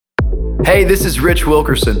Hey, this is Rich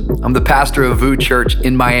Wilkerson. I'm the pastor of VOO Church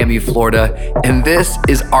in Miami, Florida, and this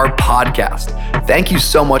is our podcast. Thank you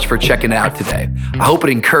so much for checking it out today. I hope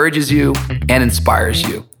it encourages you and inspires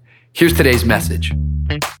you. Here's today's message.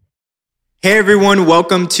 Hey everyone,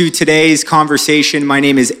 welcome to today's conversation. My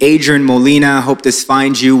name is Adrian Molina. Hope this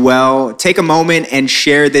finds you well. Take a moment and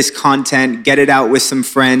share this content. Get it out with some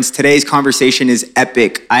friends. Today's conversation is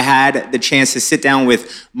epic. I had the chance to sit down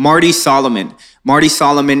with Marty Solomon. Marty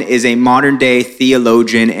Solomon is a modern day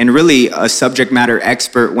theologian and really a subject matter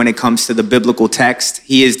expert when it comes to the biblical text.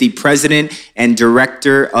 He is the president and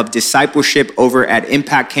director of discipleship over at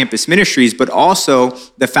Impact Campus Ministries, but also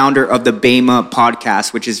the founder of the Bema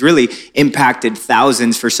podcast, which has really impacted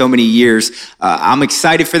thousands for so many years. I'm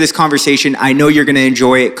excited for this conversation. I know you're going to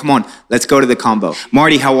enjoy it. Come on, let's go to the combo.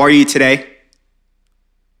 Marty, how are you today?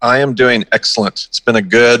 I am doing excellent. It's been a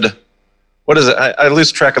good... What is it? I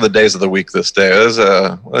lose track of the days of the week this day.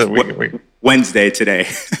 It was Wednesday today.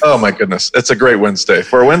 Oh my goodness. It's a great Wednesday.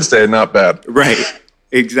 For a Wednesday, not bad. Right.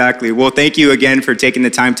 Exactly. Well, thank you again for taking the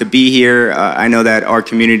time to be here. I know that our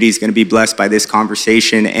community is going to be blessed by this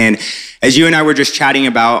conversation. And as you and I were just chatting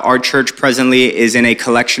about, our church presently is in a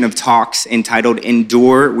collection of talks entitled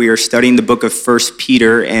Endure. We are studying the book of 1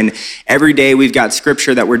 Peter. And every day we've got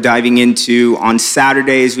scripture that we're diving into. On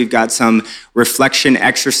Saturdays, we've got some reflection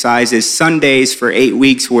exercises. Sundays for 8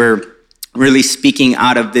 weeks, we're really speaking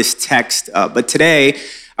out of this text. But today,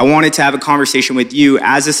 I wanted to have a conversation with you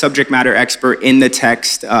as a subject matter expert in the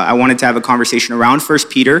text. I wanted to have a conversation around 1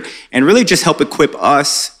 Peter and really just help equip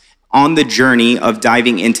us on the journey of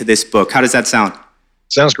diving into this book. How does that sound?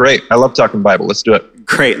 Sounds great. I love talking Bible. Let's do it.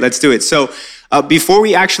 Great. Let's do it. So before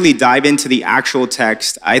we actually dive into the actual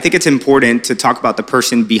text, I think it's important to talk about the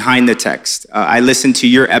person behind the text. I listened to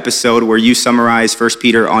your episode where you summarized 1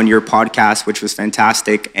 Peter on your podcast, which was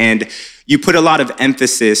fantastic. And you put a lot of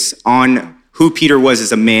emphasis on who Peter was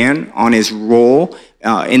as a man, on his role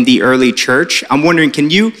in the early church. I'm wondering, can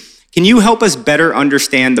you help us better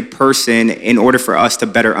understand the person in order for us to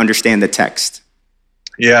better understand the text?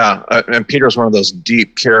 Yeah, and Peter's one of those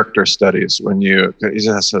deep character studies. He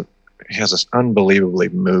has this unbelievably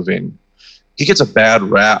moving. He gets a bad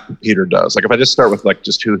rap. Peter does. Like if I just start with like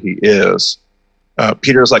just who he is,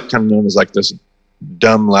 Peter is like kind of known as like this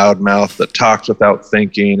dumb loudmouth that talks without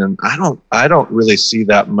thinking, and I don't really see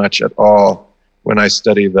that much at all when I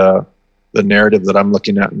study the narrative that I'm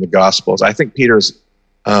looking at in the Gospels. I think Peter's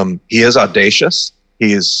he is audacious.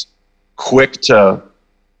 He's quick to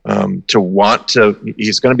want to.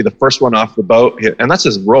 He's going to be the first one off the boat, and that's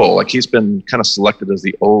his role. Like he's been kind of selected as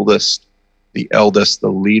the oldest, the eldest, the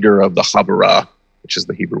leader of the Habarah, which is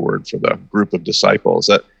the Hebrew word for the group of disciples.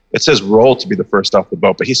 That it's his role to be the first off the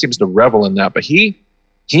boat, but he seems to revel in that. But he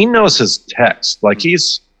knows his text. Like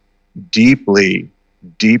he's deeply,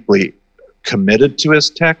 deeply committed to his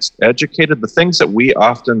text, educated. The things that we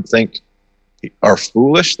often think are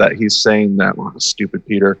foolish, that he's saying that, well, stupid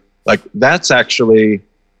Peter, like that's actually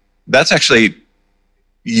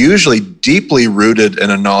usually deeply rooted in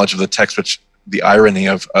a knowledge of the text, which the irony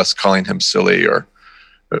of us calling him silly or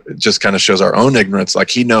it just kind of shows our own ignorance. Like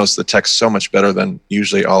he knows the text so much better than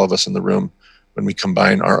usually all of us in the room when we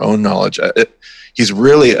combine our own knowledge. He's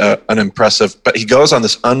really an impressive, but he goes on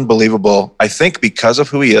this unbelievable, I think because of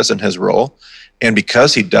who he is and his role, and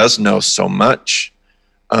because he does know so much,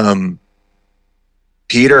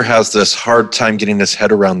 Peter has this hard time getting his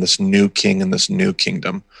head around this new king and this new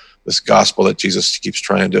kingdom, this gospel that Jesus keeps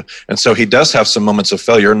trying to. And so he does have some moments of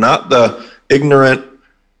failure, not the ignorant,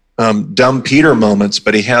 dumb Peter moments,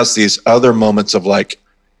 but he has these other moments of like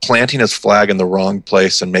planting his flag in the wrong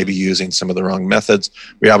place and maybe using some of the wrong methods.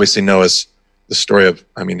 We obviously know the story of,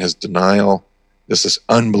 his denial. This is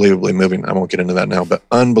unbelievably moving. I won't get into that now, but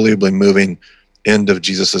unbelievably moving end of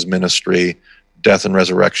Jesus's ministry, death and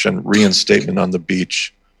resurrection, reinstatement on the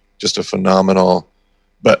beach, just a phenomenal.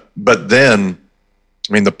 But then,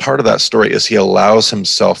 the part of that story is he allows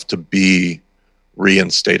himself to be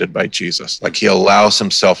reinstated by Jesus. Like he allows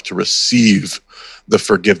himself to receive the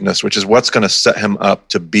forgiveness, which is what's going to set him up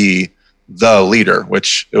to be the leader,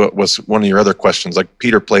 which was one of your other questions. Like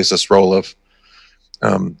Peter plays this role of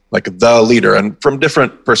like the leader, and from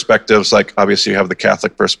different perspectives, like obviously you have the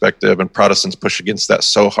Catholic perspective and Protestants push against that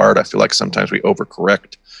so hard. I feel like sometimes we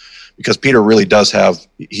overcorrect because Peter really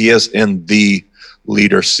he is in the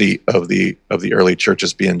leader seat of the early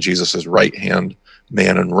churches, being Jesus's right hand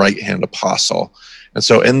man and right hand apostle. And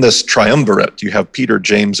so in this triumvirate, you have Peter,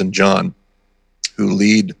 James, and John who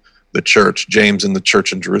lead the church. James in the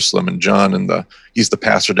church in Jerusalem, and John he's the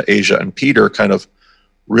pastor to Asia, and Peter kind of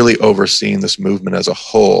really overseeing this movement as a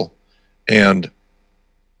whole. And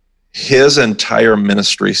his entire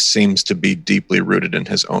ministry seems to be deeply rooted in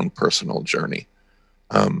his own personal journey.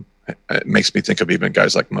 It makes me think of even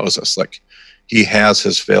guys like Moses. Like, he has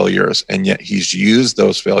his failures, and yet he's used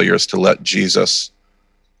those failures to let Jesus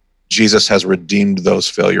has redeemed those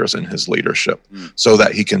failures in his leadership so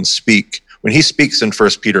that he can speak. When he speaks in 1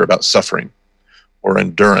 Peter about suffering or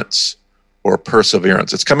endurance or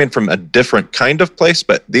perseverance, it's coming from a different kind of place,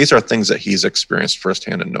 but these are things that he's experienced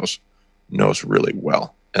firsthand and knows really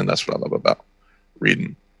well. And that's what I love about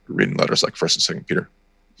reading letters like 1st and 2nd Peter.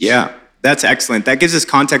 Yeah, that's excellent. That gives us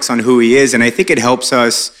context on who he is, and I think it helps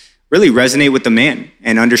us really resonate with the man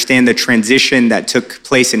and understand the transition that took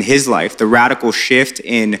place in his life, the radical shift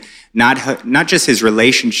in not just his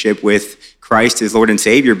relationship with Christ, his Lord and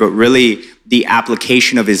Savior, but really the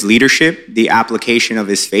application of his leadership, the application of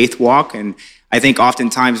his faith walk. And I think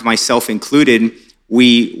oftentimes, myself included,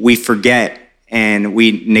 we forget and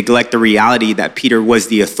we neglect the reality that Peter was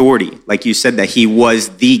the authority. Like you said, that he was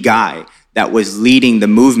the guy that was leading the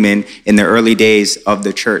movement in the early days of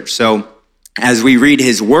the church. So as we read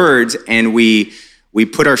his words and we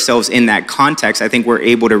put ourselves in that context, I think we're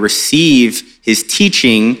able to receive his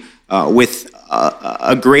teaching with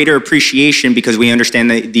a greater appreciation because we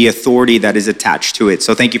understand the authority that is attached to it.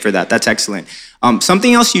 So thank you for that. That's excellent.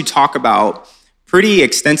 Something else you talk about pretty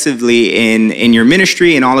extensively in your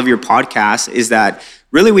ministry and all of your podcasts is that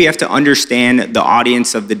really we have to understand the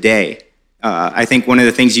audience of the day. I think one of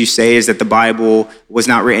the things you say is that the Bible was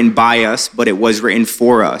not written by us, but it was written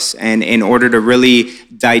for us. And in order to really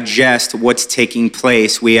digest what's taking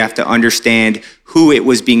place, we have to understand who it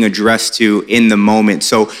was being addressed to in the moment.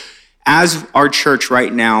 So as our church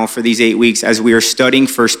right now, for these 8 weeks, as we are studying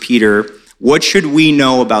 1 Peter, what should we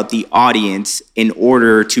know about the audience in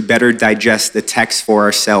order to better digest the text for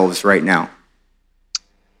ourselves right now?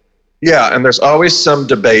 Yeah, and there's always some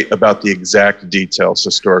debate about the exact details,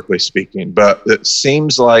 historically speaking, but it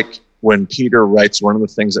seems like when Peter writes, one of the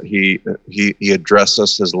things that he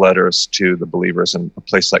addresses his letters to the believers in a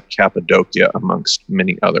place like Cappadocia, amongst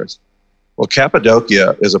many others. Well,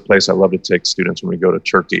 Cappadocia is a place I love to take students when we go to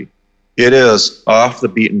Turkey. It is off the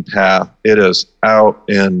beaten path. It is out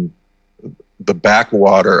in the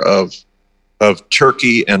backwater of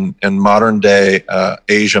Turkey and modern day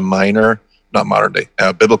Asia Minor. Not modern day,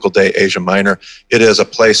 biblical day Asia Minor. It is a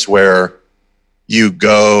place where you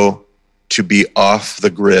go to be off the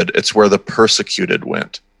grid. It's where the persecuted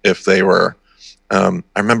went. If they were, I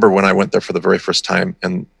remember when I went there for the very first time,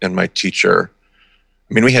 and my teacher,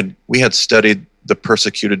 I mean, we had studied the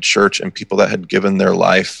persecuted church and people that had given their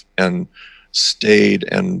life and stayed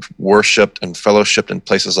and worshiped and fellowshiped in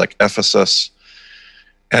places like Ephesus,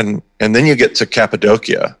 and then you get to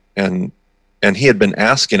Cappadocia, and he had been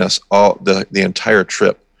asking us all the entire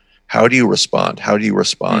trip, how do you respond? How do you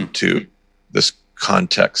respond to this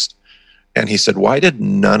context? And he said, why did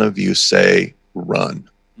none of you say run,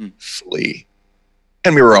 flee?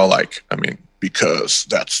 And we were all like, I mean, because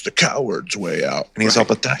that's the coward's way out. And he's all,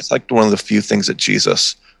 but that's like one of the few things that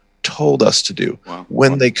Jesus told us to do. Wow.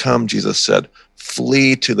 When they come, Jesus said,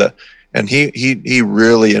 flee to the, and he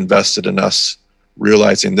really invested in us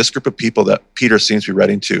realizing this group of people that Peter seems to be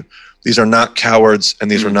writing to, these are not cowards, and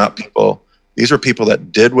these are not people. These are people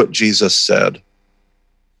that did what Jesus said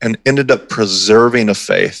and ended up preserving a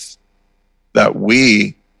faith that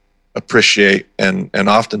we appreciate and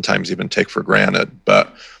oftentimes even take for granted.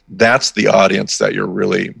 But that's the audience that you're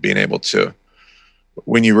really being able to,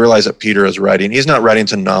 when you realize that Peter is writing, he's not writing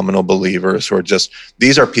to nominal believers who are just,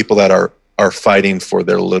 these are people that are fighting for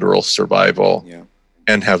their literal survival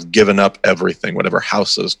and have given up everything, whatever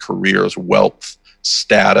houses, careers, wealth,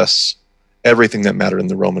 status, everything that mattered in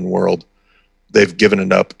the Roman world. They've given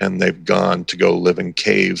it up and they've gone to go live in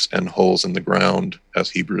caves and holes in the ground,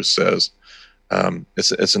 as Hebrews says.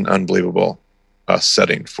 It's an unbelievable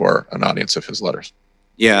setting for an audience of his letters.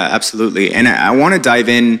 Yeah, absolutely. And I want to dive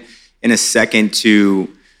in a second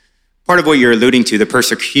to part of what you're alluding to, the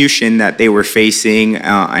persecution that they were facing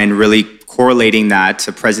and really correlating that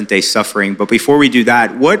to present day suffering. But before we do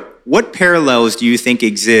that, what parallels do you think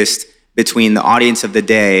exist between the audience of the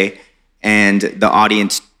day and the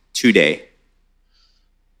audience today?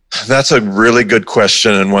 That's a really good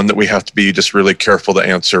question, and one that we have to be just really careful to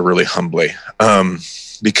answer really humbly,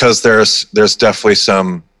 because there's definitely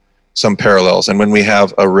some parallels. And when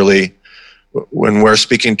we're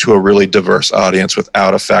speaking to a really diverse audience,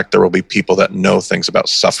 without a fact, there will be people that know things about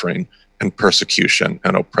suffering and persecution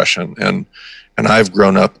and oppression. And I've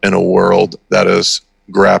grown up in a world that is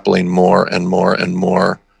grappling more and more and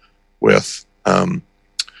more with the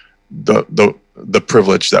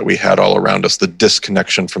privilege that we had all around us, the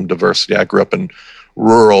disconnection from diversity. I grew up in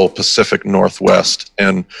rural Pacific Northwest,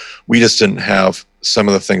 and we just didn't have some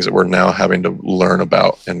of the things that we're now having to learn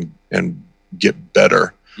about and get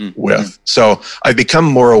better with. So I've become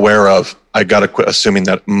more aware of, I got to quit assuming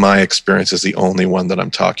that my experience is the only one that I'm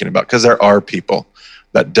talking about, because there are people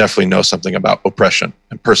that definitely know something about oppression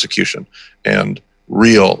and persecution and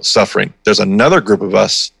real suffering. There's another group of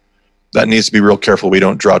us that needs to be real careful we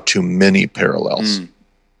don't draw too many parallels.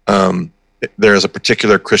 There is a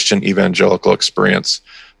particular Christian evangelical experience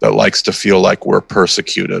that likes to feel like we're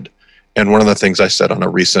persecuted. And one of the things I said on a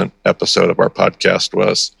recent episode of our podcast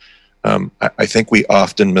was, I think we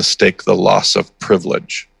often mistake the loss of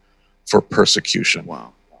privilege for persecution.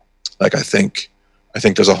 Wow. Like I think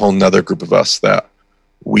there's a whole nother group of us that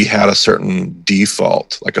we had a certain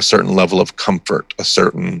default, like a certain level of comfort, a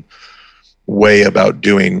certain way about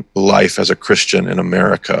doing life as a Christian in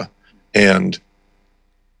America. And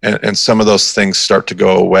some of those things start to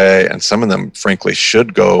go away, and some of them, frankly,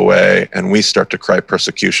 should go away, and we start to cry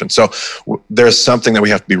persecution. So there's something that we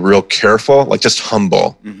have to be real careful, like just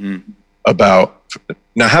humble about.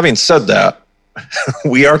 Now, having said that,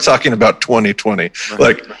 we are talking about 2020,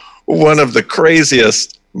 like one of the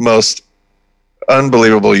craziest, most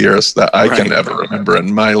unbelievable years that I can ever remember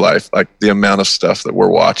in my life, like the amount of stuff that we're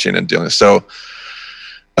watching and dealing with. So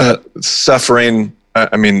suffering,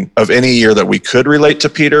 I mean, of any year that we could relate to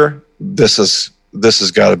Peter, this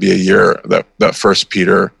has got to be a year that First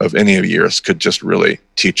Peter of any of years could just really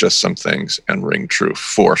teach us some things and ring true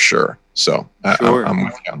for sure. So I'm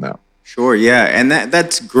with you on that. Sure, yeah, and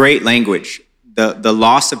that's great language. The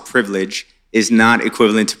loss of privilege is not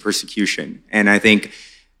equivalent to persecution, and I think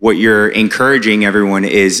what you're encouraging everyone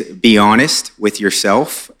is be honest with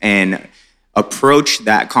yourself and approach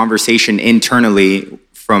that conversation internally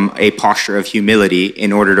from a posture of humility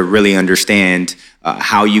in order to really understand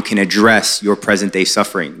how you can address your present day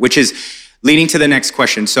suffering, which is leading to the next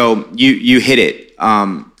question. So you hit it.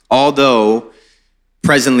 Although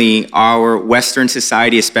presently our Western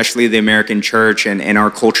society, especially the American church and our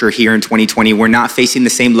culture here in 2020, we're not facing the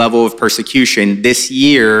same level of persecution. This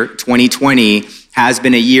year, 2020, has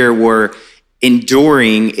been a year where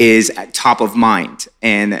enduring is at top of mind.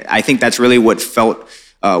 And I think that's really what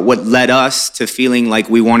led us to feeling like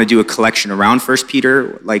we want to do a collection around First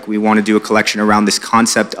Peter, like we want to do a collection around this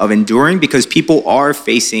concept of enduring, because people are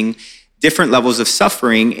facing different levels of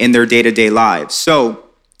suffering in their day-to-day lives. So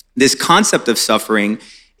this concept of suffering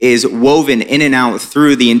is woven in and out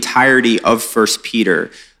through the entirety of First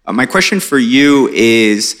Peter. My question for you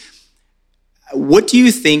is, what do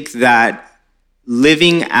you think that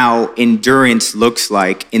living out endurance looks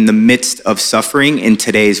like in the midst of suffering in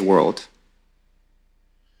today's world?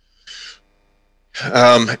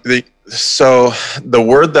 So the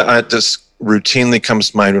word that just routinely comes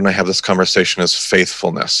to mind when I have this conversation is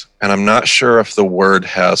faithfulness. And I'm not sure if the word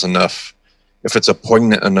has enough, if it's a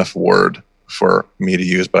poignant enough word for me to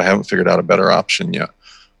use, but I haven't figured out a better option yet.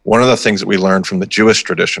 One of the things that we learned from the Jewish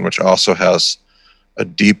tradition, which also has a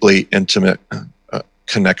deeply intimate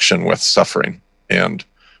connection with suffering and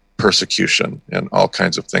persecution and all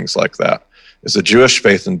kinds of things like that, is the Jewish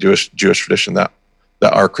faith and Jewish tradition that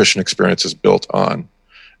our Christian experience is built on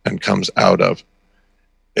and comes out of.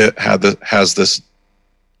 It has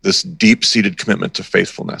this deep-seated commitment to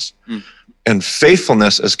faithfulness. And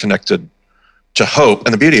faithfulness is connected to hope.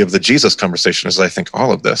 And the beauty of the Jesus conversation is I think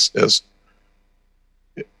all of this is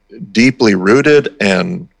deeply rooted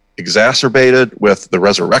and exacerbated with the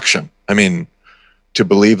resurrection. I mean, to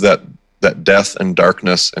believe that death and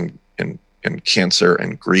darkness and cancer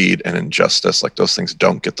and greed and injustice, like those things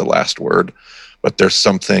don't get the last word, but there's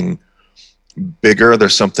something bigger,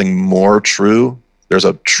 there's something more true, there's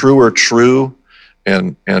a truer true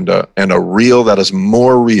and a real that is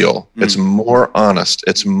more real. It's more honest,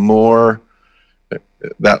 it's more,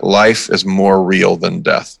 that life is more real than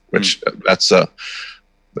death, which that's a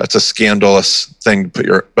scandalous thing to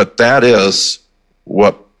put but that is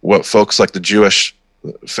what folks like the Jewish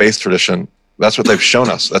faith tradition, that's what they've shown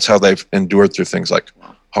us. That's how they've endured through things like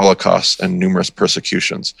Holocaust and numerous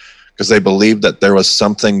persecutions, because they believed that there was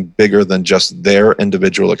something bigger than just their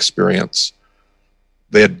individual experience.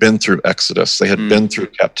 They had been through Exodus, they had been through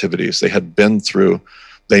captivities,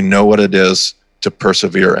 they know what it is to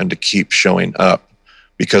persevere and to keep showing up,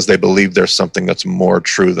 because they believe there's something that's more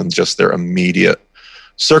true than just their immediate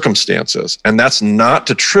circumstances. And that's not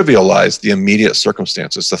to trivialize the immediate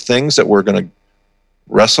circumstances. The things that we're going to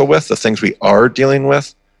wrestle with, the things we are dealing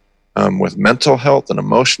with mental health and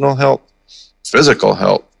emotional health, physical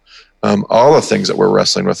health, all the things that we're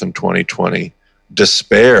wrestling with in 2020,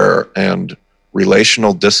 despair and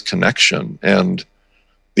relational disconnection. And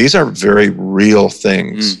these are very real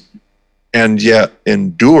things. And yet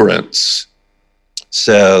endurance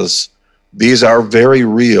says these are very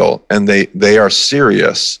real and they are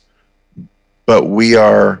serious, but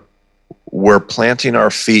we're planting our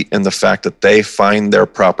feet in the fact that they find their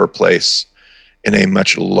proper place in a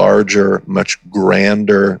much larger, much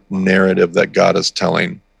grander narrative that God is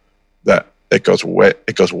telling, that it goes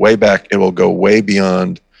way back, it will go way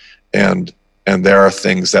beyond, and there are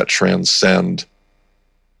things that transcend.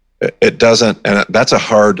 It doesn't, and it's a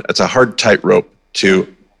hard tightrope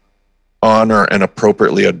to honor and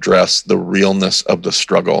appropriately address the realness of the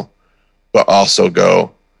struggle, but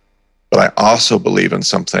I also believe in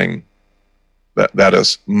something that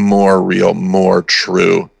is more real, more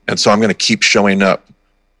true. And so I'm going to keep showing up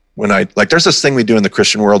when there's this thing we do in the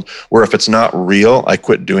Christian world where if it's not real, I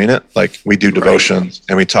quit doing it. Like we do devotions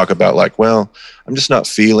and we talk about I'm just not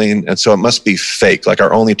feeling. And so it must be fake. Like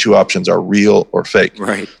our only two options are real or fake.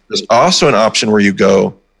 Right. There's also an option where you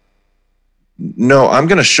go, no, I'm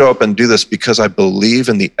going to show up and do this because I believe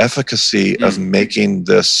in the efficacy of making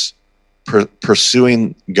this,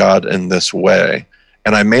 pursuing God in this way.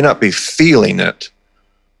 And I may not be feeling it,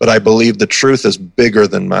 but I believe the truth is bigger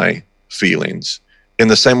than my feelings. In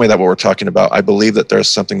the same way that what we're talking about, I believe that there's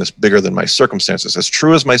something that's bigger than my circumstances. As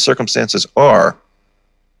true as my circumstances are,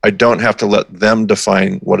 I don't have to let them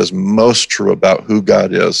define what is most true about who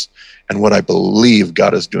God is and what I believe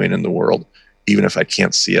God is doing in the world, even if I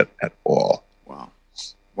can't see it at all.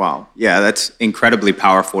 Wow. Yeah, that's incredibly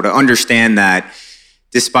powerful to understand that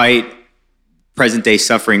despite present day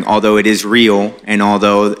suffering, although it is real and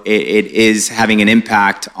although it is having an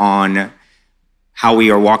impact on how we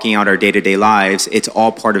are walking out our day-to-day lives, it's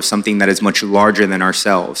all part of something that is much larger than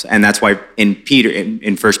ourselves. And that's why in 1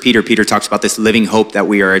 Peter, Peter talks about this living hope that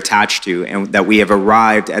we are attached to and that we have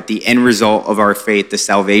arrived at the end result of our faith, the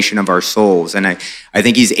salvation of our souls. And I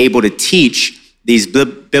think he's able to teach these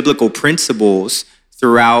biblical principles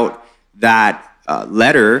throughout that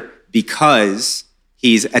letter because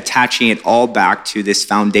he's attaching it all back to this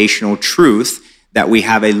foundational truth that we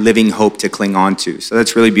have a living hope to cling on to. So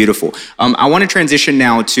that's really beautiful. I want to transition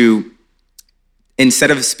now to, instead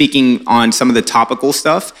of speaking on some of the topical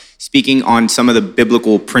stuff, speaking on some of the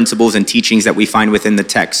biblical principles and teachings that we find within the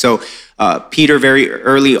text. So Peter, very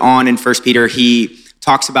early on in 1 Peter, he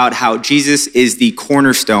talks about how Jesus is the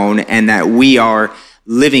cornerstone and that we are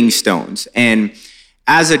living stones. And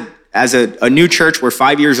as a new church, we're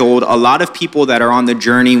 5 years old. A lot of people that are on the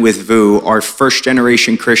journey with VU are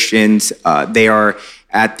first-generation Christians. They are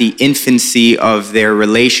at the infancy of their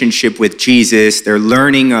relationship with Jesus. They're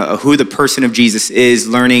learning who the person of Jesus is,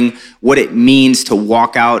 learning what it means to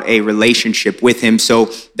walk out a relationship with him. So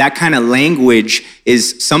that kind of language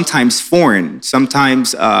is sometimes foreign.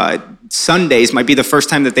 Sometimes Sundays might be the first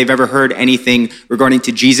time that they've ever heard anything regarding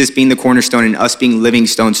to Jesus being the cornerstone and us being living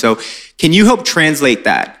stones. So can you help translate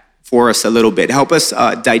that for us a little bit? Help us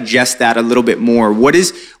digest that a little bit more. What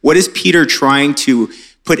is Peter trying to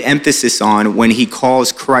put emphasis on when he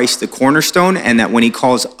calls Christ the cornerstone and that when he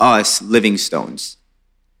calls us living stones?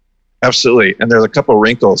 Absolutely. And there's a couple of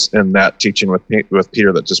wrinkles in that teaching with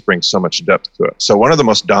Peter that just brings so much depth to it. So one of the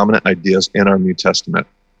most dominant ideas in our New Testament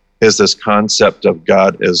is this concept of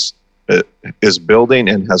God is building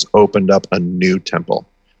and has opened up a new temple,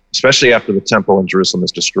 especially after the temple in Jerusalem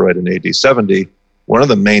is destroyed in AD 70. One of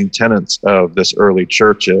the main tenets of this early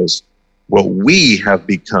church is, well, we have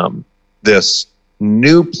become this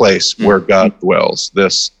new place where God dwells,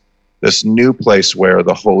 this new place where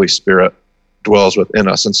the Holy Spirit dwells within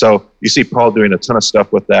us. And so you see Paul doing a ton of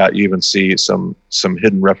stuff with that. You even see some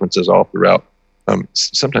hidden references all throughout,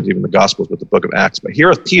 sometimes even the Gospels with the book of Acts. But here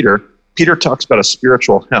with Peter talks about a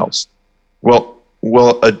spiritual house. Well,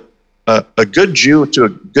 a good Jew to a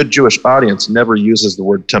good Jewish audience never uses the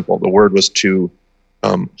word temple. The word was too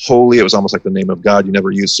holy. It was almost like the name of God.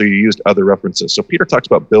 You used other references. So Peter talks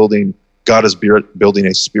about God is building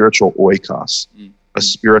a spiritual oikos, a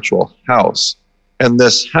spiritual house. And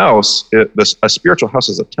this house, a spiritual house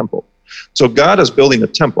is a temple. So God is building a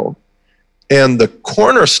temple. And the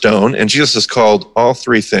cornerstone, and Jesus is called all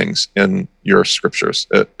three things in your scriptures.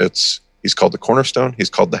 He's called the cornerstone,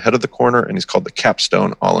 he's called the head of the corner, and he's called the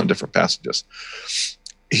capstone, all in different passages.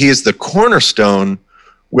 He is the cornerstone,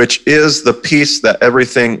 which is the piece that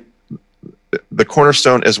the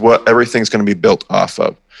cornerstone is what everything's going to be built off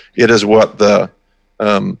of. It is what you're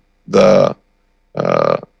going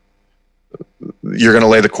to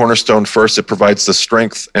lay the cornerstone first. It provides the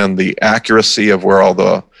strength and the accuracy of where all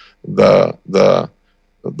the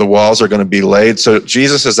walls are going to be laid. So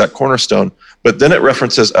Jesus is that cornerstone, but then it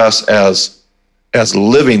references us as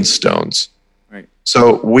living stones. Right.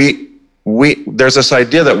 So we there's this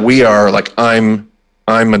idea that we are like, I'm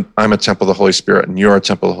I'm a temple of the Holy Spirit and you're a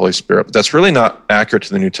temple of the Holy Spirit. But that's really not accurate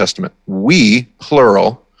to the New Testament. We,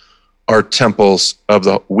 plural, are temples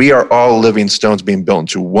we are all living stones being built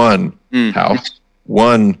into one house,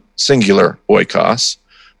 one singular oikos,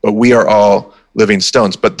 but we are all living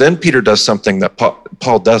stones. But then Peter does something that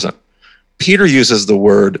Paul doesn't. Peter uses the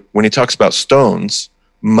word, when he talks about stones,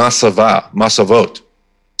 masavot.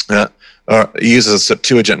 He uses a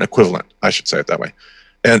Septuagint equivalent, I should say it that way,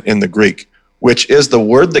 and in the Greek, which is the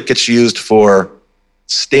word that gets used for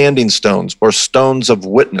standing stones or stones of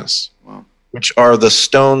witness, which are the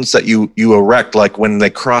stones that you erect, like when they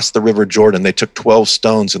crossed the River Jordan, they took 12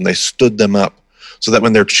 stones and they stood them up so that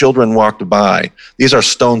when their children walked by, these are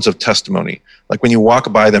stones of testimony. Like when you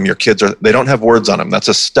walk by them, your kids they don't have words on them. That's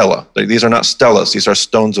a stela. These are not stelas. These are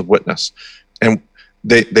stones of witness. And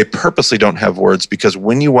they purposely don't have words because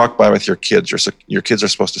when you walk by with your kids are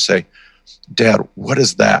supposed to say, Dad, what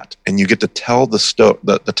is that? And you get to tell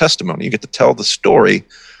the testimony. You get to tell the story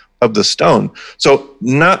of the stone. So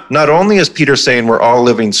not only is Peter saying we're all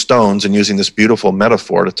living stones and using this beautiful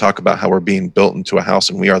metaphor to talk about how we're being built into a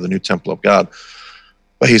house and we are the new temple of God,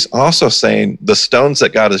 but he's also saying the stones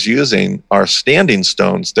that God is using are standing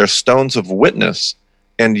stones. They're stones of witness.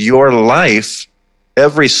 And your life,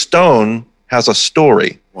 every stone has a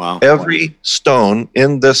story. Wow. Every stone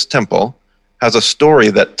in this temple has a story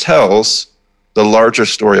that tells the larger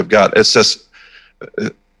story of God. It's this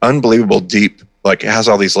unbelievable deep, like it has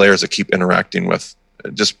all these layers that keep interacting with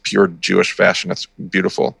just pure Jewish fashion. That's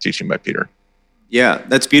beautiful teaching by Peter. Yeah,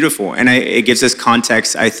 that's beautiful. And it gives us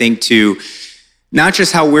context, I think, to not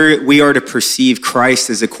just how we are to perceive Christ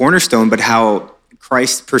as a cornerstone, but how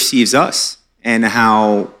Christ perceives us and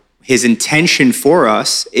how his intention for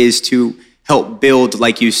us is to help build,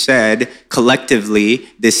 like you said, collectively,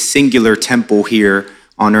 this singular temple here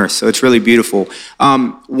on earth. So it's really beautiful.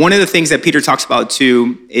 One of the things that Peter talks about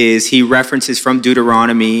too is he references from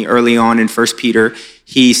Deuteronomy early on in 1 Peter.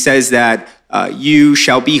 He says that you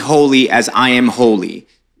shall be holy as I am holy,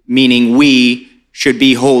 meaning we should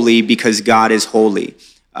be holy because God is holy.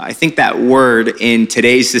 I think that word in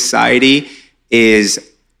today's society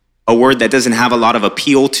is a word that doesn't have a lot of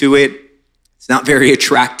appeal to it. It's not very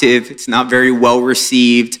attractive. It's not very well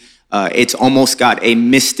received. It's almost got a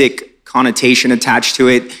mystic connotation attached to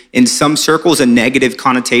it. In some circles, a negative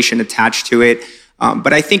connotation attached to it.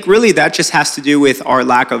 But I think really that just has to do with our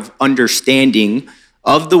lack of understanding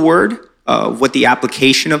of the word, what the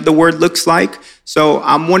application of the word looks like. So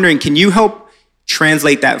I'm wondering, can you help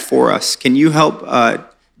translate that for us? Can you help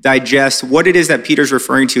digest what it is that Peter's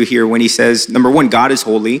referring to here when he says, number one, God is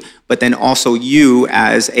holy, but then also you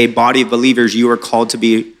as a body of believers, you are called to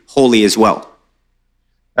be holy as well?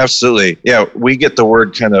 Absolutely. Yeah, we get the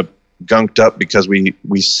word kind of gunked up because we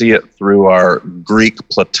see it through our Greek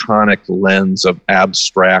Platonic lens of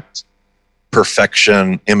abstract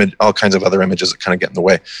perfection, image, all kinds of other images that kind of get in the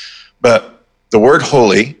way. But the word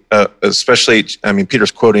holy, especially, Peter's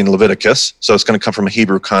quoting Leviticus, so it's going to come from a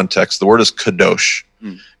Hebrew context. The word is kadosh.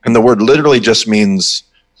 And the word literally just means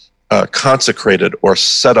consecrated or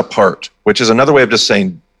set apart, which is another way of just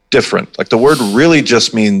saying different. Like the word really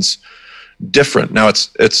just means different. Now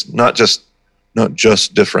it's not just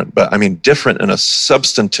different, but I mean different in a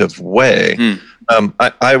substantive way.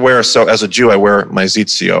 I wear, so as a Jew, I wear my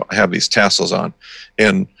zitzio. I have these tassels on.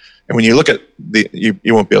 And when you look at you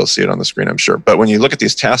won't be able to see it on the screen, I'm sure, but when you look at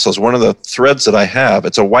these tassels, one of the threads that I have,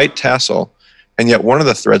 it's a white tassel, and yet one of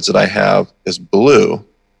the threads that I have is blue.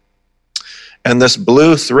 And this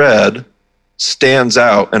blue thread stands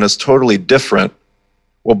out and is totally different.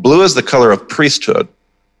 Well, blue is the color of priesthood.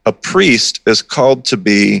 A priest is called to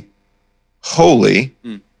be holy,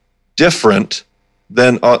 different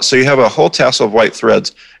than, so you have a whole tassel of white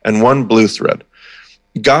threads and one blue thread.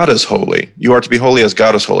 God is holy. You are to be holy as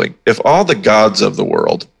God is holy. If all the gods of the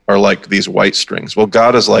world are like these white strings, well,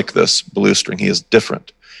 God is like this blue string. He is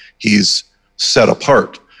different. He's set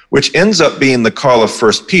apart, which ends up being the call of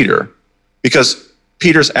 1 Peter, because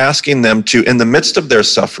Peter's asking them to, in the midst of their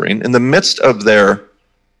suffering, in the midst of their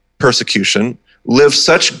persecution, live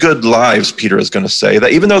such good lives, Peter is going to say,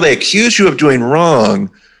 that even though they accuse you of doing wrong,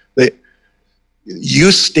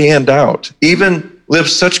 you stand out. Even live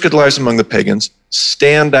such good lives among the pagans,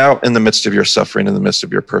 stand out in the midst of your suffering, in the midst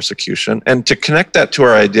of your persecution. And to connect that to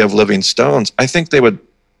our idea of living stones, I think they would,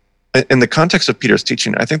 in the context of Peter's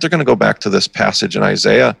teaching, I think they're going to go back to this passage in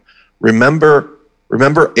Isaiah. Remember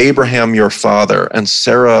Abraham, your father, and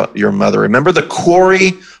Sarah, your mother. Remember the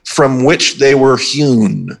quarry from which they were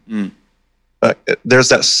hewn. There's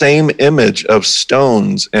that same image of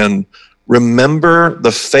stones, and remember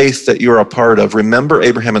the faith that you're a part of. Remember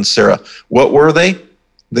Abraham and Sarah. What were they?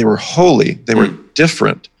 They were holy. They were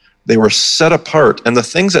different. They were set apart. And the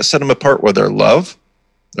things that set them apart were their love,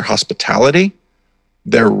 their hospitality,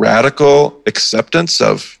 their radical acceptance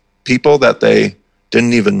of people that they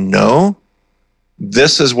didn't even know.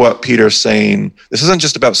 This is what Peter's saying. This isn't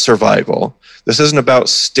just about survival. This isn't about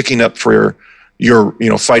sticking up for your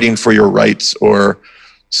fighting for your rights or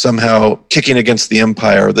somehow kicking against the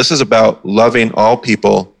empire. This is about loving all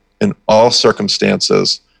people in all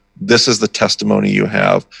circumstances. This is the testimony you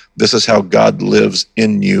have. This is how God lives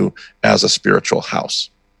in you as a spiritual house.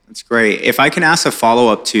 That's great. If I can ask a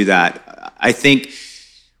follow-up to that, I think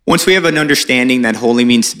once we have an understanding that holy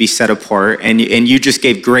means to be set apart, and you just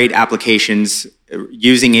gave great applications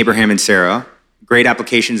using Abraham and Sarah, great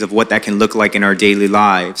applications of what that can look like in our daily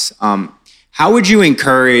lives. How would you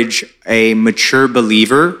encourage a mature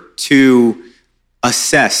believer to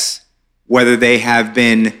assess whether they have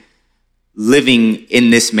been living in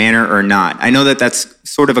this manner or not? I know that that's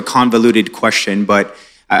sort of a convoluted question, but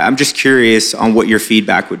I'm just curious on what your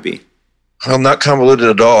feedback would be. Well, not convoluted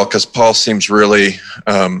at all, because Paul seems really,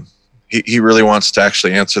 he really wants to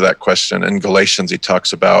actually answer that question. In Galatians, he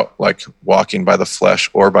talks about like walking by the flesh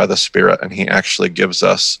or by the Spirit, and he actually gives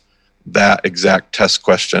us that exact test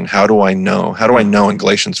question. How do I know? How do I know in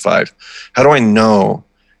Galatians 5? How do I know?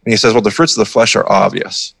 And he says, well, the fruits of the flesh are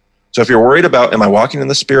obvious. So if you're worried about, am I walking in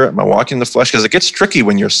the Spirit? Am I walking in the flesh? Because it gets tricky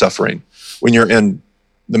when you're suffering, when you're in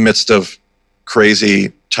the midst of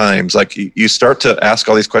crazy times. Like you start to ask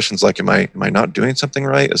all these questions like, am I not doing something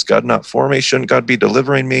right? Is God not for me? Shouldn't God be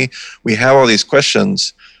delivering me? We have all these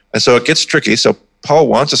questions. And so it gets tricky. So Paul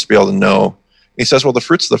wants us to be able to know. He says, well, the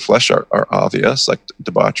fruits of the flesh are obvious, like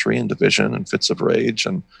debauchery and division and fits of rage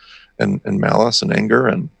and malice and anger.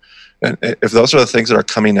 And if those are the things that are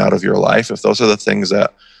coming out of your life, if those are the things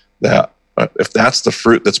that if that's the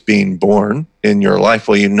fruit that's being born in your life,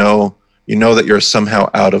 well, you know that you're somehow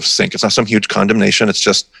out of sync. It's not some huge condemnation. It's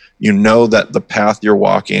just, you know that the path you're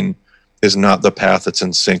walking is not the path that's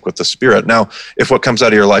in sync with the Spirit. Now, if what comes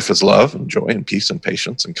out of your life is love and joy and peace and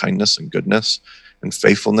patience and kindness and goodness and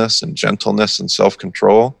faithfulness and gentleness and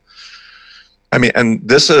self-control, I mean, and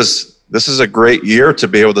this is a great year to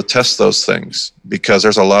be able to test those things, because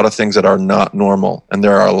there's a lot of things that are not normal, and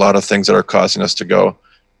there are a lot of things that are causing us to go,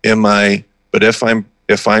 but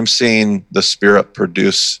if I'm seeing the Spirit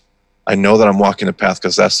produce, I know that I'm walking the path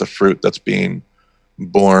because that's the fruit that's being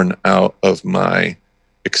born out of my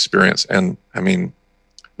experience. And I mean,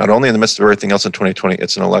 not only in the midst of everything else in 2020,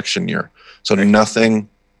 it's an election year. So nothing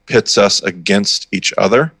pits us against each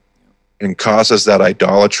other and causes that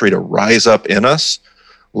idolatry to rise up in us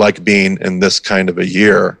like being in this kind of a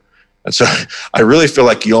year. And so I really feel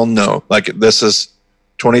like you'll know, like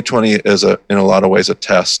 2020 is in a lot of ways a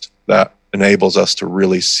test that enables us to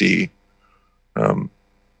really see.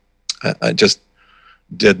 I just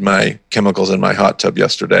did my chemicals in my hot tub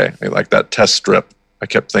yesterday. Like that test strip, I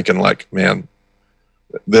kept thinking like, man,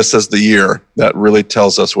 this is the year that really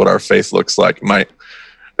tells us what our faith looks like. Am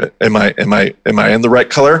I in the right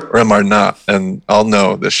color or am I not? And I'll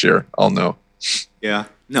know this year. I'll know. Yeah,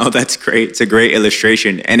 no, that's great. It's a great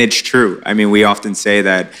illustration. And it's true. I mean, we often say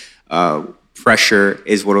that pressure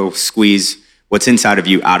is what will squeeze what's inside of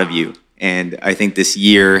you out of you. And I think this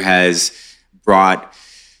year has brought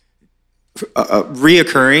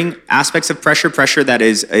reoccurring aspects of pressure that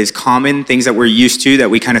is common, things that we're used to, that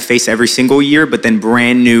we kind of face every single year, but then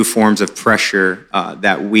brand new forms of pressure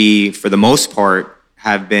that we, for the most part,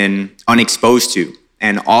 have been unexposed to.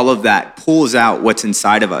 And all of that pulls out what's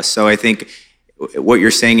inside of us. So I think what you're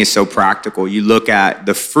saying is so practical. You look at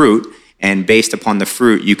the fruit, and based upon the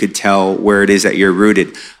fruit, you could tell where it is that you're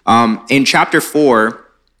rooted. In chapter 4,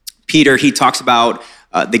 Peter, he talks about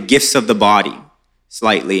the gifts of the body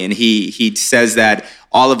slightly. And he says that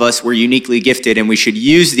all of us were uniquely gifted, and we should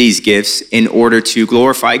use these gifts in order to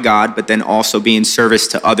glorify God, but then also be in service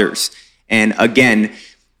to others. And again,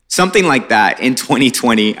 something like that in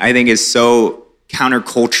 2020, I think is so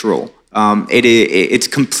countercultural. It's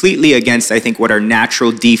completely against, I think, what our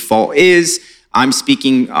natural default is. I'm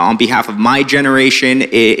speaking on behalf of my generation.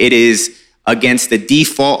 It is against the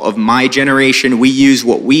default of my generation. We use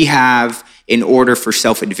what we have in order for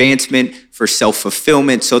self-advancement, for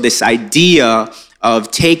self-fulfillment. So this idea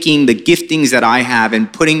of taking the giftings that I have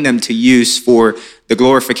and putting them to use for the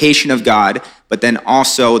glorification of God, but then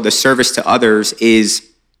also the service to others, is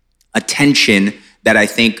a tension that I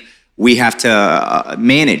think we have to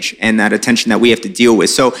manage, and that attention that we have to deal with.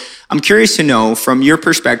 So I'm curious to know, from your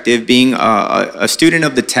perspective, being a student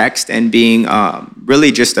of the text and being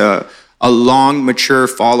really just a long, mature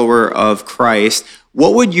follower of Christ,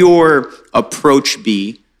 what would your approach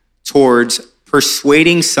be towards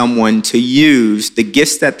persuading someone to use the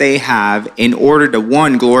gifts that they have in order to,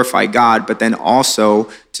 one, glorify God, but then also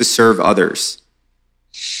to serve others?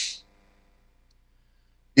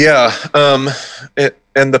 Yeah,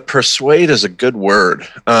 and the persuade is a good word.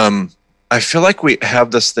 I feel like we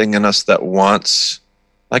have this thing in us that wants,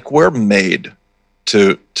 like, we're made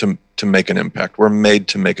to make an impact. We're made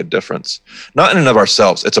to make a difference. Not in and of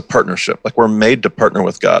ourselves. It's a partnership. Like, we're made to partner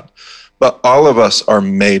with God. But all of us are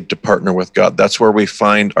made to partner with God. That's where we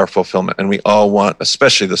find our fulfillment. And we all want,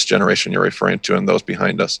 especially this generation you're referring to and those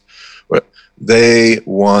behind us, they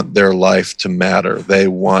want their life to matter. They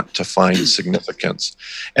want to find significance.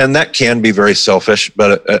 And that can be very selfish,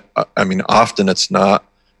 but often it's not.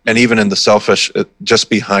 And even in the selfish,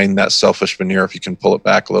 just behind that selfish veneer, if you can pull it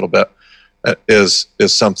back a little bit, is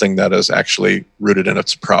something that is actually rooted in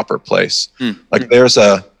its proper place. Like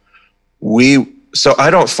so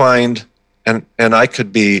I don't find, and I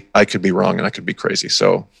could be wrong and I could be crazy.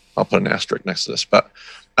 So I'll put an asterisk next to this, but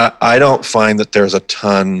I don't find that there's a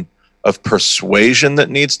ton of persuasion that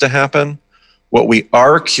needs to happen. What we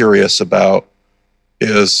are curious about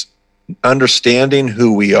is understanding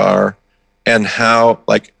who we are and how,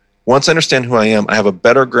 like, once I understand who I am, I have a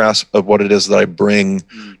better grasp of what it is that I bring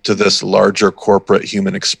to this larger corporate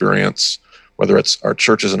human experience, whether it's our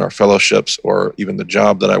churches and our fellowships or even the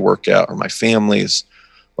job that I work at or my families.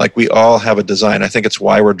 Like, we all have a design. I think it's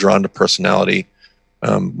why we're drawn to personality,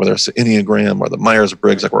 whether it's the Enneagram or the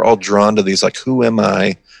Myers-Briggs. Like, we're all drawn to these, like, who am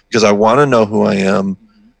I? Because I want to know who I am.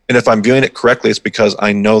 And if I'm viewing it correctly, it's because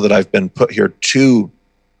I know that I've been put here to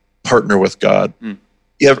partner with God.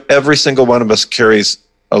 Every single one of us carries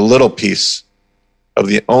a little piece of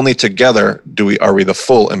the, only together are we the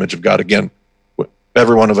full image of God. Again,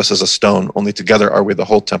 every one of us is a stone, only together are we the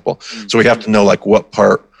whole temple. So we have to know, like, what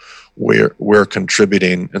part we're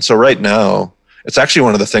contributing. And so right now, it's actually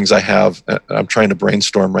one of the things I'm trying to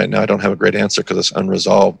brainstorm right now. I don't have a great answer because it's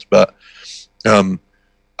unresolved, but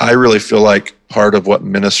I really feel like part of what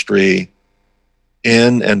ministry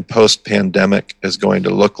in and post-pandemic is going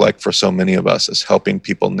to look like for so many of us is helping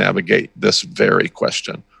people navigate this very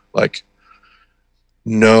question. Like,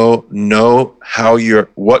 know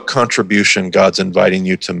what contribution God's inviting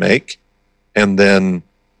you to make, and then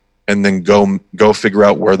go figure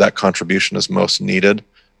out where that contribution is most needed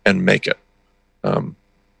and make it.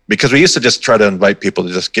 Because we used to just try to invite people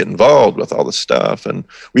to just get involved with all this stuff, and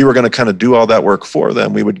we were going to kind of do all that work for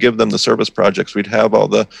them. We would give them the service projects. We'd have all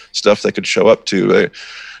the stuff they could show up to,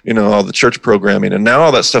 all the church programming. And now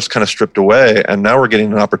all that stuff's kind of stripped away, and now we're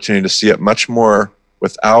getting an opportunity to see it much more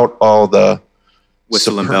without all the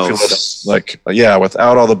whistle and bells.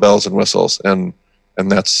 Without all the bells and whistles. And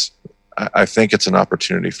that's, I think it's an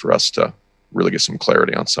opportunity for us to really get some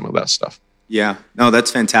clarity on some of that stuff. Yeah, no,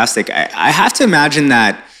 that's fantastic. I have to imagine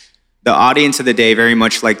that the audience of the day, very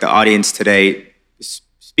much like the audience today,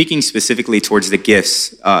 speaking specifically towards the gifts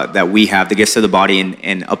that we have, the gifts of the body,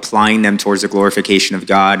 and applying them towards the glorification of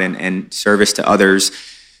God and service to others,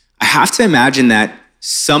 I have to imagine that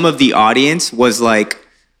some of the audience was like,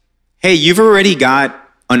 hey, you've already got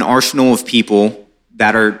an arsenal of people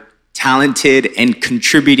that are talented and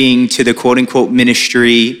contributing to the quote-unquote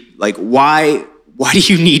ministry. Like, why do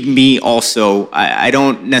you need me also? I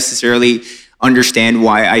don't necessarily understand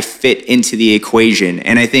why I fit into the equation.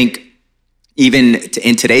 And I think even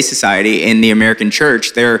in today's society, in the American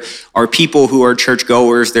church, there are people who are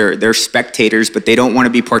churchgoers, they're spectators, but they don't want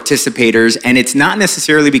to be participators. And it's not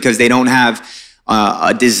necessarily because they don't have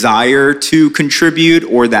a desire to contribute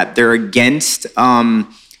or that they're against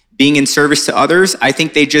being in service to others. I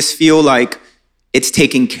think they just feel like it's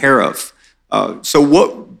taken care of. So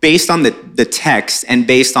what, based on the text and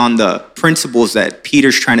based on the principles that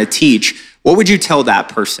Peter's trying to teach, what would you tell that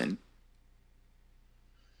person?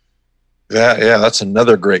 Yeah, that's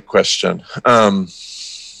another great question. I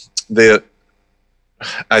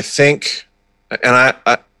think, and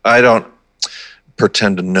I don't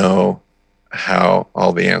pretend to know how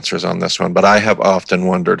all the answers on this one, but I have often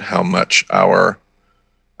wondered how much our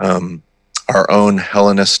own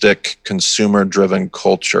Hellenistic, consumer-driven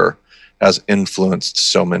culture has influenced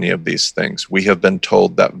so many of these things. We have been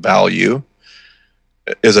told that value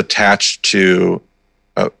is attached to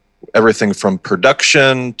everything from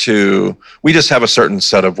production to, we just have a certain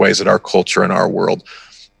set of ways that our culture and our world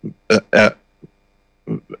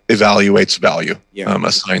evaluates value,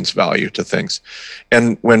 assigns value to things.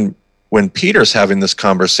 And when Peter's having this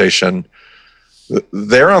conversation,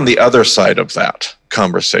 they're on the other side of that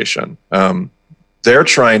conversation. They're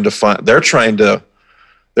trying to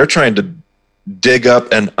dig up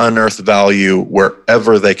and unearth value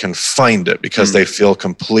wherever they can find it because they feel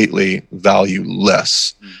completely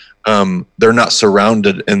valueless. They're not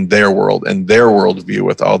surrounded in their world and their worldview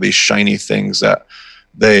with all these shiny things that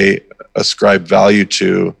they ascribe value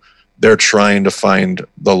to. They're trying to find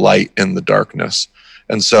the light in the darkness.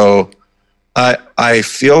 And so I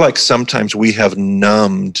feel like sometimes we have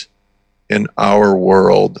numbed in our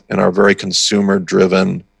world, in our very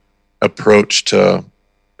consumer-driven approach to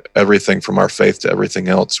everything from our faith to everything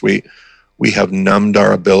else. We have numbed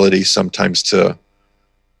our ability sometimes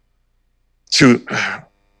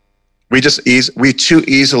we too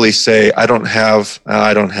easily say, I don't have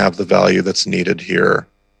the value that's needed here.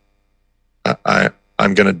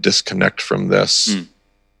 I'm going to disconnect from this.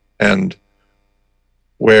 And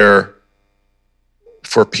where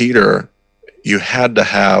for Peter, you had to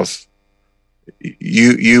have,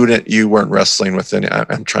 you weren't wrestling with any,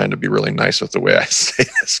 I'm trying to be really nice with the way I say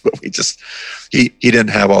this, but he didn't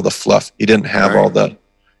have all the fluff. He didn't have all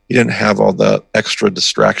the extra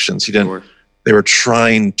distractions. They were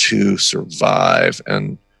trying to survive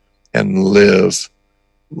and live,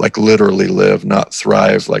 like literally live, not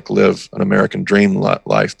thrive, like live an American dream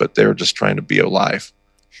life, but they were just trying to be alive.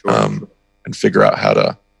 And figure out how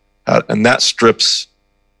to, and that strips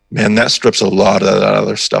a lot of that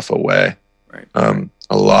other stuff away.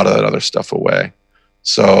 A lot of that other stuff away.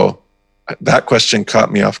 So that question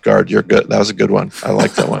caught me off guard. You're good. That was a good one. I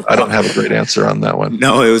like that one. I don't have a great answer on that one.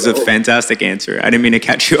 No, it was a fantastic answer. I didn't mean to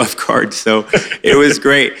catch you off guard. So it was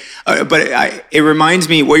great. But it reminds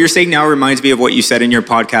me, what you're saying now reminds me of what you said in your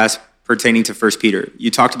podcast pertaining to 1 Peter.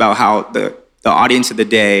 You talked about how the audience of the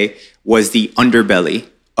day was the underbelly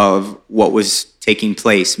of what was taking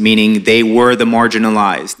place, meaning they were the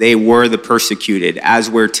marginalized, they were the persecuted, as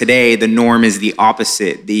where today the norm is the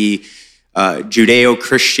opposite. The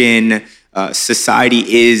Judeo-Christian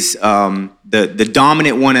society is the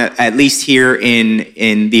dominant one, at least here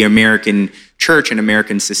in the American church and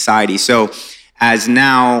American society. So as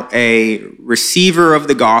now a receiver of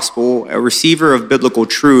the gospel, a receiver of biblical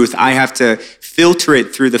truth, I have to filter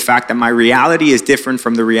it through the fact that my reality is different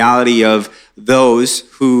from the reality of those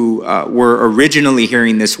who were originally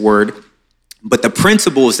hearing this word. But the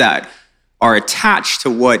principles that are attached to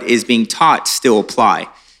what is being taught still apply.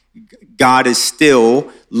 God is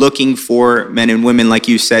still looking for men and women, like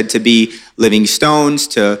you said, to be living stones,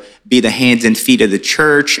 to be the hands and feet of the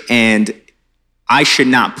church. And I should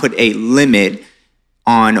not put a limit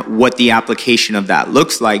on what the application of that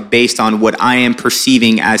looks like based on what I am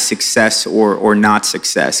perceiving as success or not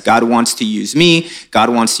success. God wants to use me. God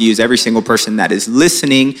wants to use every single person that is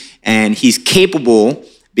listening, and he's capable,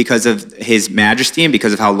 because of his majesty and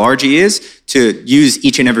because of how large he is, to use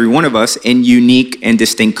each and every one of us in unique and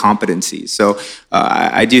distinct competencies. So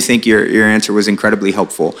I do think your answer was incredibly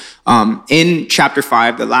helpful. In chapter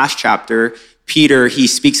 5, the last chapter, Peter, he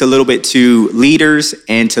speaks a little bit to leaders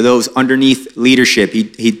and to those underneath leadership.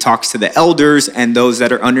 He talks to the elders and those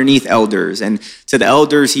that are underneath elders. And to the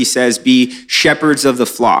elders, he says, be shepherds of the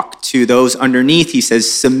flock. To those underneath, he says,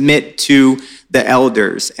 submit to the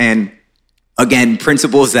elders. And again,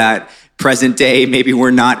 principles that present day maybe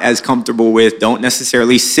we're not as comfortable with, don't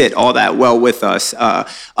necessarily sit all that well with us.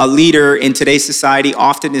 A leader in today's society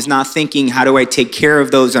often is not thinking, how do I take care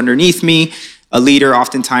of those underneath me? A leader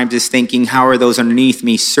oftentimes is thinking, how are those underneath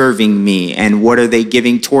me serving me? And what are they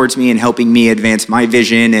giving towards me and helping me advance my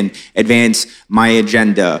vision and advance my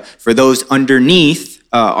agenda? For those underneath,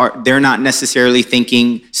 they're not necessarily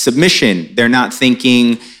thinking submission. They're not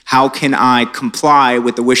thinking, how can I comply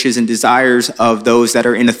with the wishes and desires of those that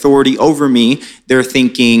are in authority over me? They're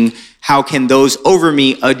thinking, how can those over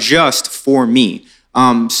me adjust for me?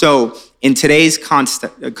 So in today's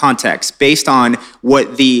context, based on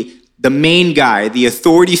what the main guy, the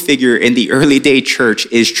authority figure in the early day church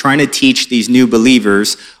is trying to teach these new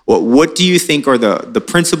believers, what do you think are the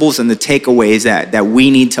principles and the takeaways that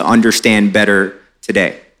we need to understand better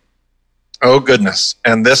today? Oh, goodness.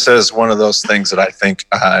 And this is one of those things that I think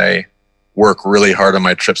I work really hard on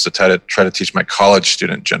my trips to try to teach my college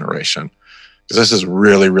student generation, because this is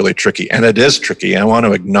really, really tricky. And it is tricky. I want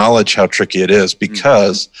to acknowledge how tricky it is,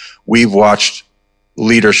 because we've watched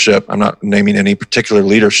leadership. I'm not naming any particular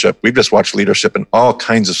leadership. We've just watched leadership in all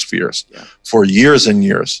kinds of spheres for years and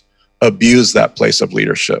years abuse that place of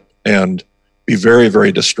leadership and be very,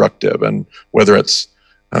 very destructive. And whether it's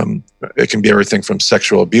it can be everything from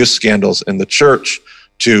sexual abuse scandals in the church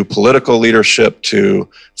to political leadership to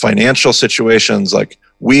financial situations. Like,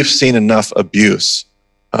 we've seen enough abuse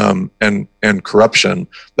and corruption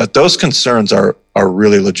that those concerns are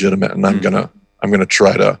really legitimate. And I'm gonna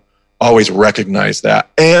try to always recognize that.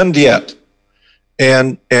 And yet,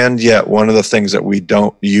 one of the things that we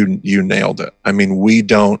don't, you nailed it. I mean, we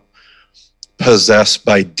don't possess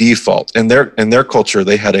by default. In their culture,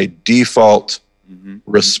 they had a default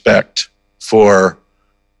respect for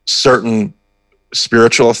certain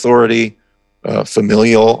spiritual authority,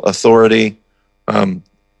 familial authority,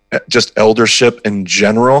 just eldership in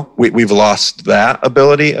general. We've lost that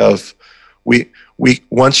ability of we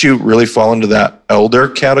once you really fall into that elder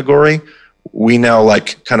category, we now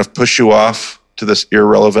like kind of push you off to this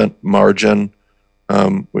irrelevant margin.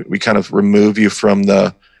 We kind of remove you from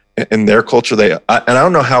in their culture. And I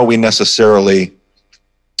don't know how we necessarily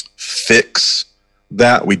fix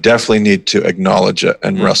that. We definitely need to acknowledge it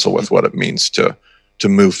and wrestle with what it means to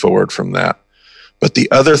move forward from that. But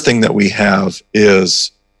the other thing that we have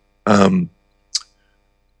is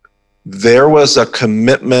there was a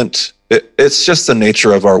commitment. It's just the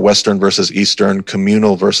nature of our Western versus Eastern,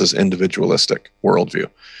 communal versus individualistic worldview.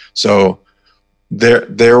 So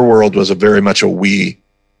their world was very much a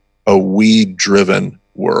we-driven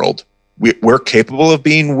world. We're capable of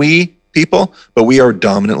being we people, but we are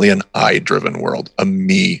dominantly an I-driven world, a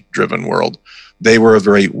me-driven world. They were a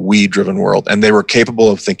very we-driven world, and they were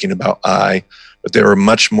capable of thinking about I, but they were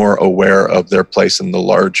much more aware of their place in the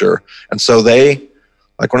larger. And so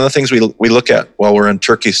like one of the things we look at while we're in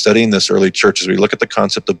Turkey studying this early church is we look at the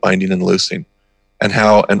concept of binding and loosing, and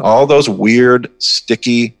how in all those weird,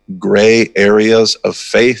 sticky, gray areas of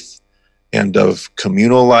faith and of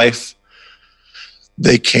communal life,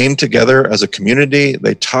 they came together as a community,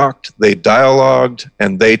 they talked, they dialogued,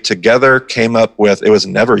 and they together came up with, it was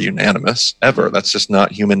never unanimous, ever. That's just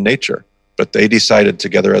not human nature. But they decided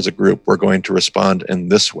together as a group, we're going to respond in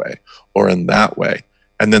this way or in that way.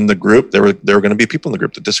 And then the group, there were going to be people in the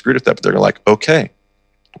group that disagreed with that, but they're like, okay,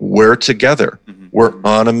 we're together. We're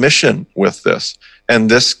on a mission with this. And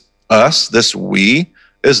this we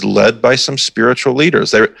is led by some spiritual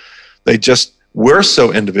leaders. We're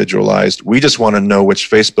so individualized. We just want to know which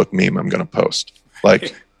Facebook meme I'm going to post.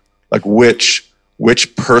 Like which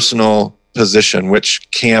personal position, which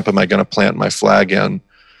camp am I going to plant my flag in?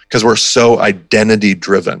 Because we're so identity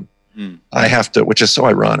driven. I have to, which is so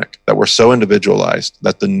ironic that we're so individualized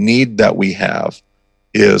that the need that we have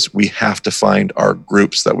is we have to find our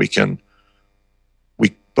groups that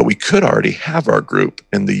but we could already have our group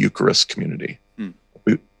in the Eucharist community.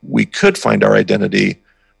 We could find our identity,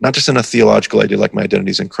 not just in a theological idea like my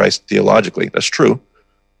identity is in Christ theologically, that's true.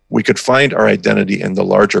 We could find our identity in the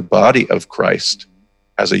larger body of Christ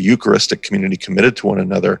as a Eucharistic community committed to one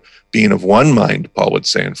another, being of one mind, Paul would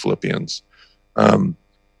say in Philippians.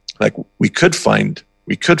 Like we could find,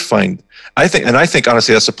 I think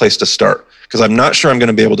honestly that's a place to start, because I'm not sure I'm going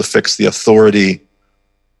to be able to fix the authority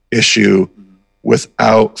issue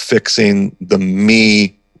without fixing the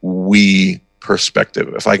we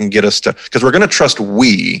perspective. If I can get us to, because we're going to trust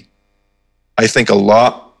we, I think a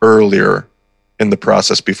lot earlier in the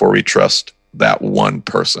process before we trust that one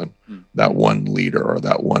person, that one leader or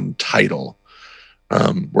that one title.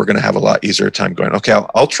 We're going to have a lot easier time going, okay,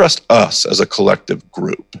 I'll trust us as a collective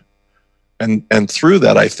group. And through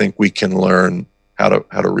that, I think we can learn how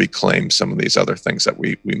to reclaim some of these other things that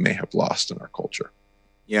we may have lost in our culture.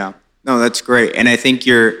 Yeah, no, that's great. And I think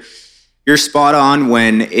you're spot on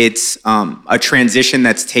when it's a transition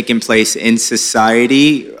that's taken place in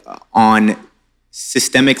society on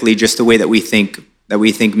systemically just the way that we think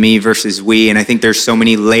me versus we. And I think there's so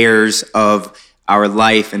many layers of our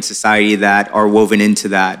life and society that are woven into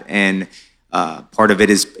that. And part of it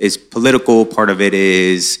is political, part of it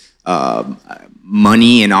is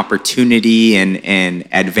money and opportunity and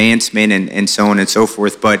advancement and so on and so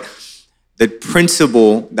forth. But the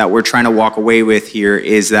principle that we're trying to walk away with here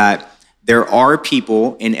is that there are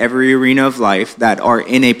people in every arena of life that are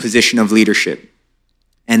in a position of leadership.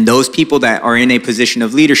 And those people that are in a position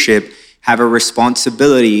of leadership have a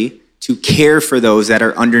responsibility to care for those that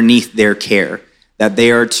are underneath their care, that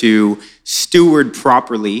they are to steward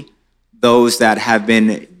properly those that have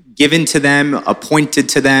been given to them, appointed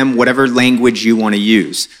to them, whatever language you want to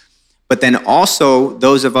use. But then also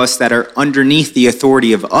those of us that are underneath the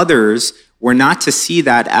authority of others, we're not to see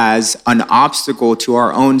that as an obstacle to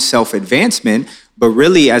our own self-advancement, but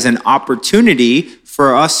really as an opportunity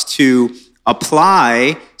for us to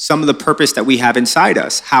apply some of the purpose that we have inside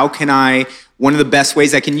us. One of the best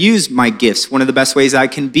ways I can use my gifts, one of the best ways I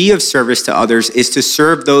can be of service to others is to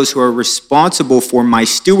serve those who are responsible for my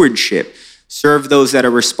stewardship, serve those that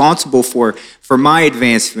are responsible for my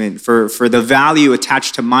advancement, for the value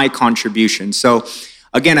attached to my contribution. So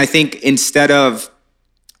again, I think instead of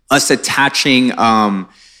us attaching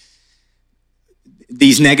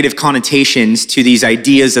these negative connotations to these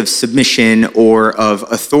ideas of submission or of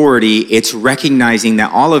authority. It's recognizing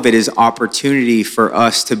that all of it is opportunity for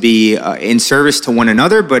us to be in service to one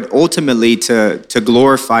another, but ultimately to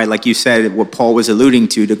glorify, like you said, what Paul was alluding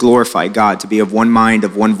to glorify God, to be of one mind,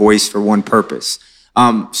 of one voice, for one purpose.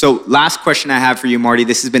 So last question I have for you, Marty.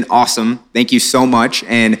 This has been awesome. Thank you so much.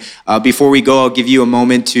 And before we go, I'll give you a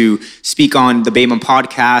moment to speak on the Bema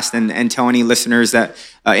podcast and tell any listeners that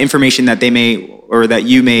information that they may or that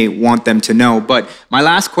you may want them to know. But my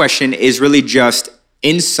last question is really just,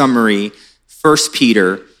 in summary, 1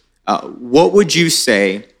 Peter, what would you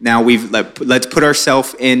say? Now let's put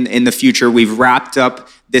ourselves in the future. We've wrapped up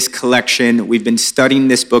this collection. We've been studying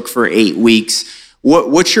this book for 8 weeks.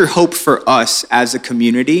 What's your hope for us as a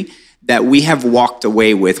community that we have walked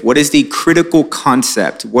away with? What is the critical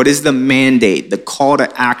concept? What is the mandate, the call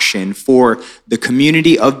to action for the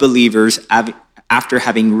community of believers after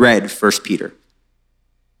having read 1 Peter?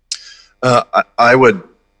 I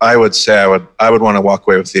would say I would want to walk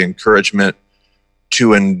away with the encouragement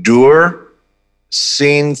to endure,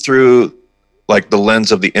 seen through like the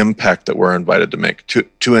lens of the impact that we're invited to make,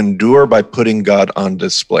 to endure by putting God on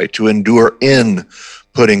display, to endure in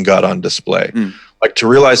putting God on display. Like to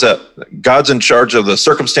realize that God's in charge of the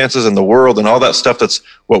circumstances and the world and all that stuff. That's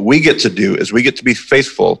what we get to do, is we get to be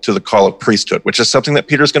faithful to the call of priesthood, which is something that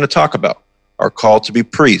Peter's going to talk about, our call to be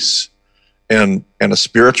priests and a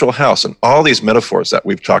spiritual house, and all these metaphors that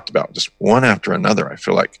we've talked about, just one after another. I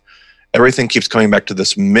feel like everything keeps coming back to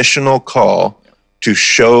this missional call to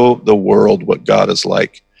show the world what God is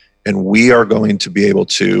like. And we are going to be able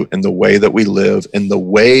to, in the way that we live, in the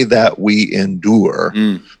way that we endure,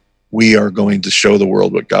 we are going to show the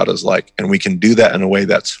world what God is like. And we can do that in a way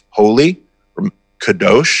that's holy, or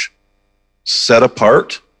kadosh, set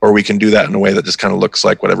apart, or we can do that in a way that just kind of looks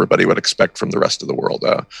like what everybody would expect from the rest of the world,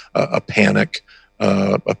 a panic,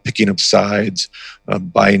 a picking of sides, a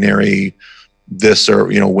binary, this or,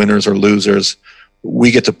 winners or losers.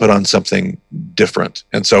 We get to put on something different.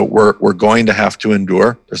 And so we're going to have to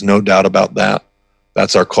endure. There's no doubt about that.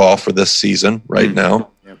 That's our call for this season right now.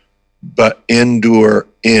 Yep. But endure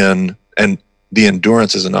in, and the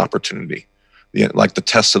endurance is an opportunity. Like the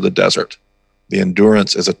test of the desert. The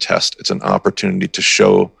endurance is a test. It's an opportunity to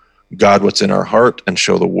show God what's in our heart and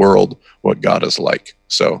show the world what God is like.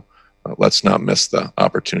 So let's not miss the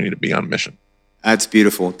opportunity to be on mission. That's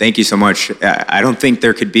beautiful. Thank you so much. I don't think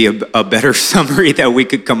there could be a better summary that we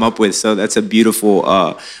could come up with. So that's a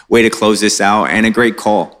beautiful way to close this out, and a great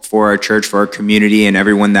call for our church, for our community, and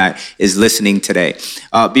everyone that is listening today.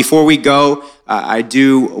 Before we go, I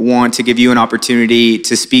do want to give you an opportunity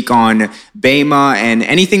to speak on Bema and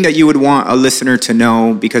anything that you would want a listener to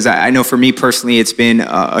know, because I know for me personally, it's been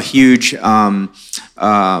a huge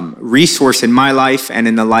resource in my life and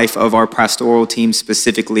in the life of our pastoral team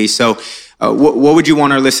specifically. So what would you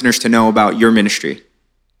want our listeners to know about your ministry?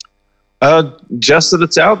 Just that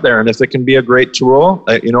it's out there, and if it can be a great tool,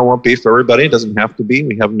 it won't be for everybody. It doesn't have to be.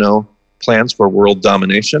 We have no plans for world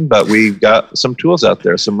domination, but we've got some tools out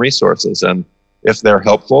there, some resources, and if they're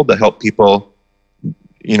helpful to help people,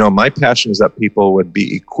 my passion is that people would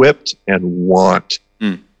be equipped and want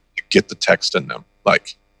to get the text in them.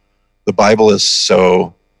 Like, the Bible is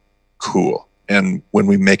so cool, and when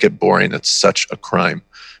we make it boring, it's such a crime,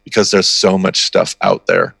 because there's so much stuff out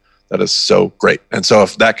there that is so great. And so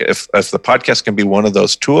if the podcast can be one of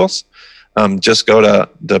those tools, just go to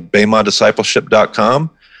bemadiscipleship.com.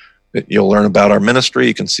 You'll learn about our ministry.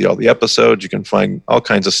 You can see all the episodes. You can find all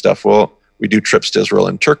kinds of stuff. We do trips to Israel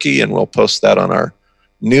and Turkey, and we'll post that on our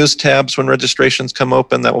news tabs when registrations come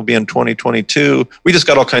open. That will be in 2022. We just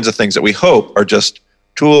got all kinds of things that we hope are just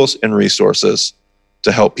tools and resources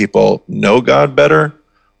to help people know God better,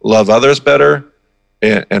 love others better,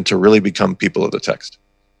 and to really become people of the text.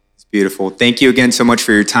 It's beautiful. Thank you again so much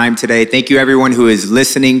for your time today. Thank you everyone who is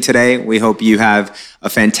listening today. We hope you have a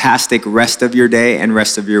fantastic rest of your day and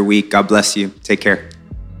rest of your week. God bless you. Take care.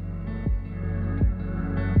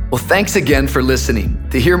 Well, thanks again for listening.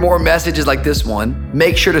 To hear more messages like this one,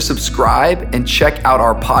 make sure to subscribe and check out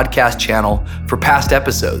our podcast channel for past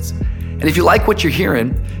episodes. And if you like what you're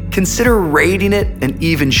hearing, consider rating it and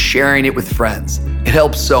even sharing it with friends. It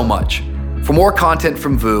helps so much. For more content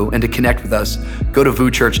from VOO and to connect with us, go to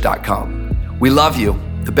VooChurch.com. We love you.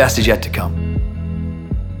 The best is yet to come.